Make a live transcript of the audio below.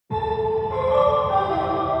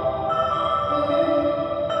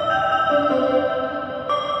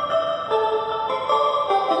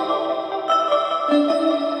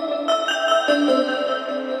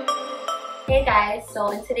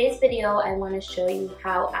in today's video, I want to show you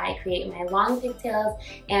how I create my long pigtails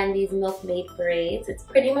and these Milkmaid braids. It's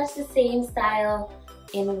pretty much the same style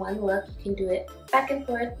in one look. You can do it back and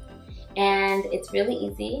forth, and it's really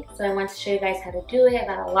easy. So I want to show you guys how to do it. I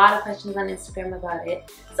got a lot of questions on Instagram about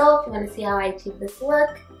it. So if you want to see how I achieve this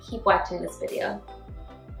look, keep watching this video.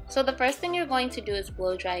 So the first thing you're going to do is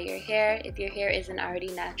blow dry your hair. If your hair isn't already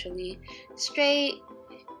naturally straight,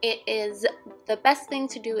 the best thing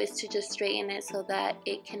to do is to just straighten it so that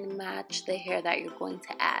it can match the hair that you're going to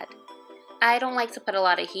add. I don't like to put a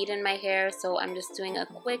lot of heat in my hair, so I'm just doing a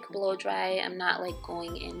quick blow dry. I'm not like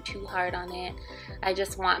going in too hard on it. I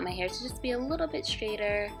just want my hair to just be a little bit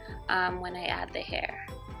straighter when I add the hair.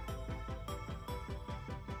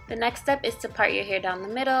 The next step is to part your hair down the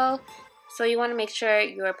middle. So you want to make sure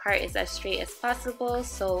your part is as straight as possible.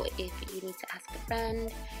 So if you need to ask a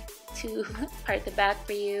friend to part the back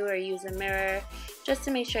for you or use a mirror, just to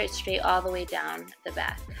make sure it's straight all the way down the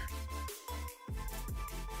back.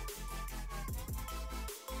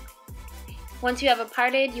 Once you have it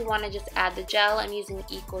parted, you want to just add the gel. I'm using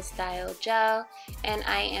Eco Style gel, and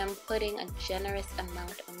I am putting a generous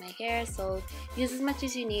amount on my hair, so use as much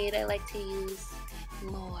as you need. I like to use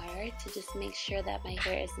more to just make sure that my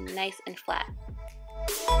hair is nice and flat.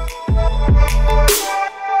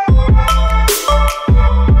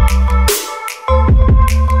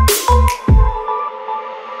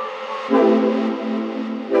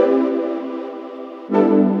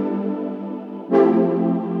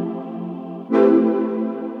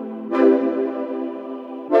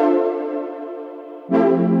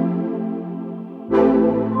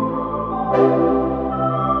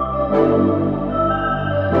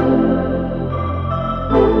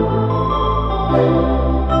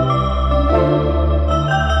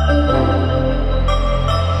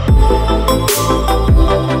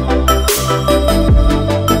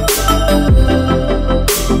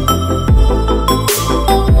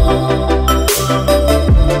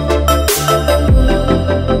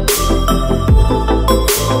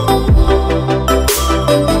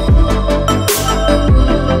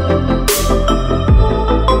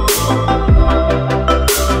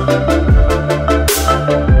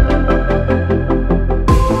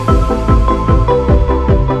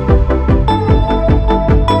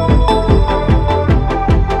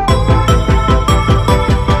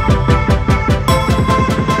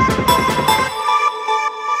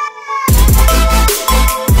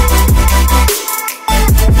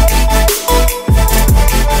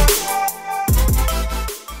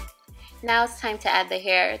 Now it's time to add the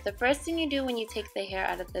hair. The first thing you do when you take the hair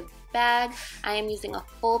out of the bag, I am using a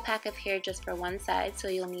full pack of hair just for one side, so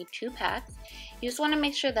you'll need 2 packs. You just want to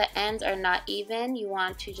make sure the ends are not even. You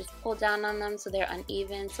want to just pull down on them so they're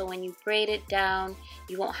uneven, so when you braid it down,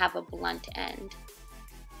 you won't have a blunt end.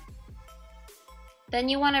 Then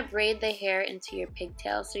you want to braid the hair into your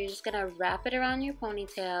pigtail, so you're just going to wrap it around your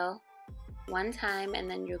ponytail one time, and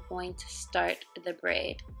then you're going to start the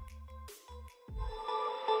braid.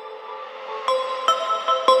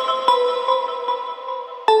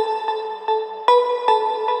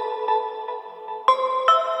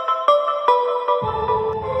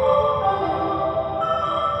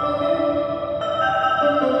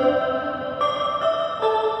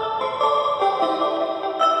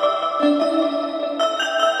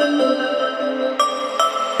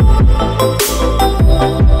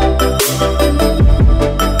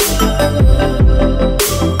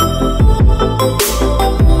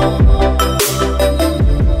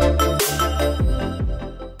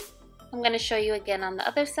 I'm going to show you again on the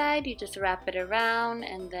other side. You just wrap it around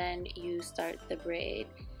and then you start the braid.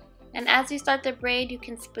 And as you start the braid, you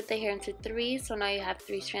can split the hair into 3, so now you have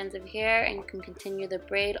 3 strands of hair, and you can continue the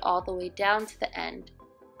braid all the way down to the end.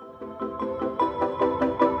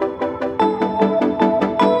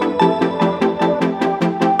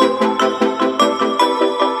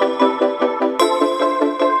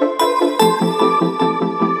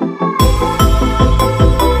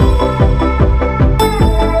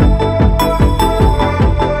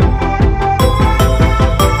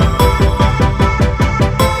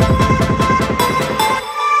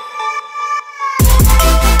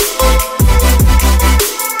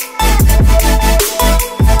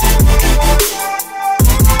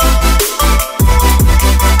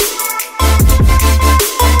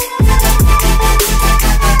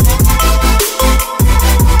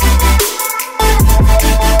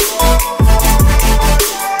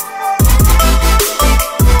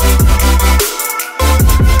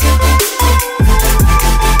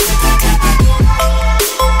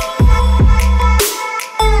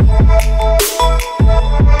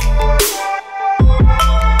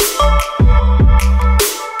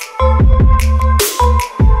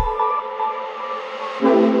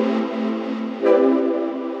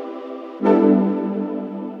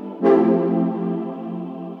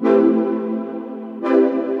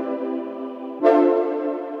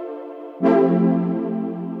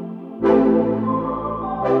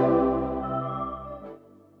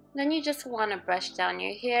 Then you just want to brush down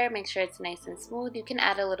your hair, make sure it's nice and smooth. You can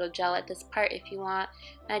add a little gel at this part if you want.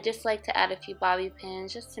 And I just like to add a few bobby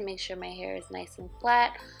pins just to make sure my hair is nice and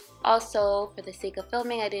flat. Also, for the sake of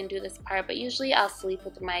filming, I didn't do this part, but usually I'll sleep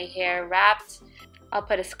with my hair wrapped. I'll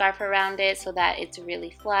put a scarf around it so that it's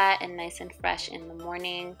really flat and nice and fresh in the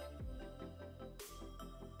morning.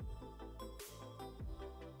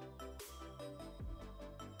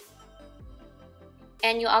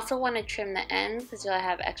 And you also want to trim the ends because you'll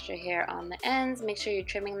have extra hair on the ends. Make sure you're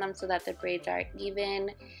trimming them so that the braids are even.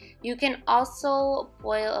 You can also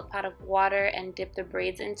boil a pot of water and dip the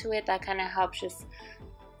braids into it. That kind of helps just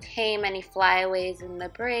tame any flyaways in the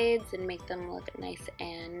braids and make them look nice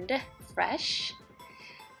and fresh.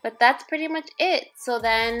 But that's pretty much it. So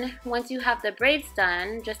then once you have the braids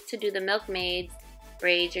done, just to do the Milkmaid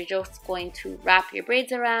braids, you're just going to wrap your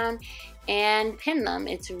braids around and pin them.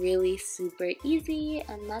 It's really super easy,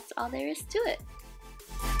 and that's all there is to it.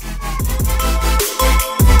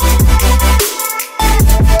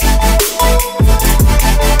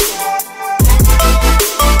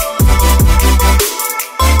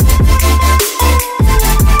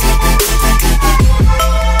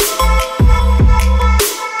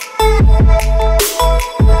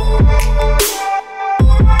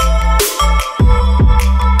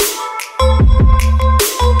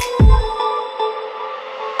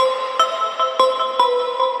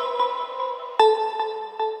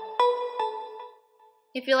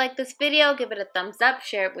 If you like this video, give it a thumbs up,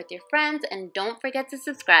 share it with your friends, and don't forget to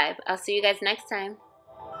subscribe. I'll see you guys next time.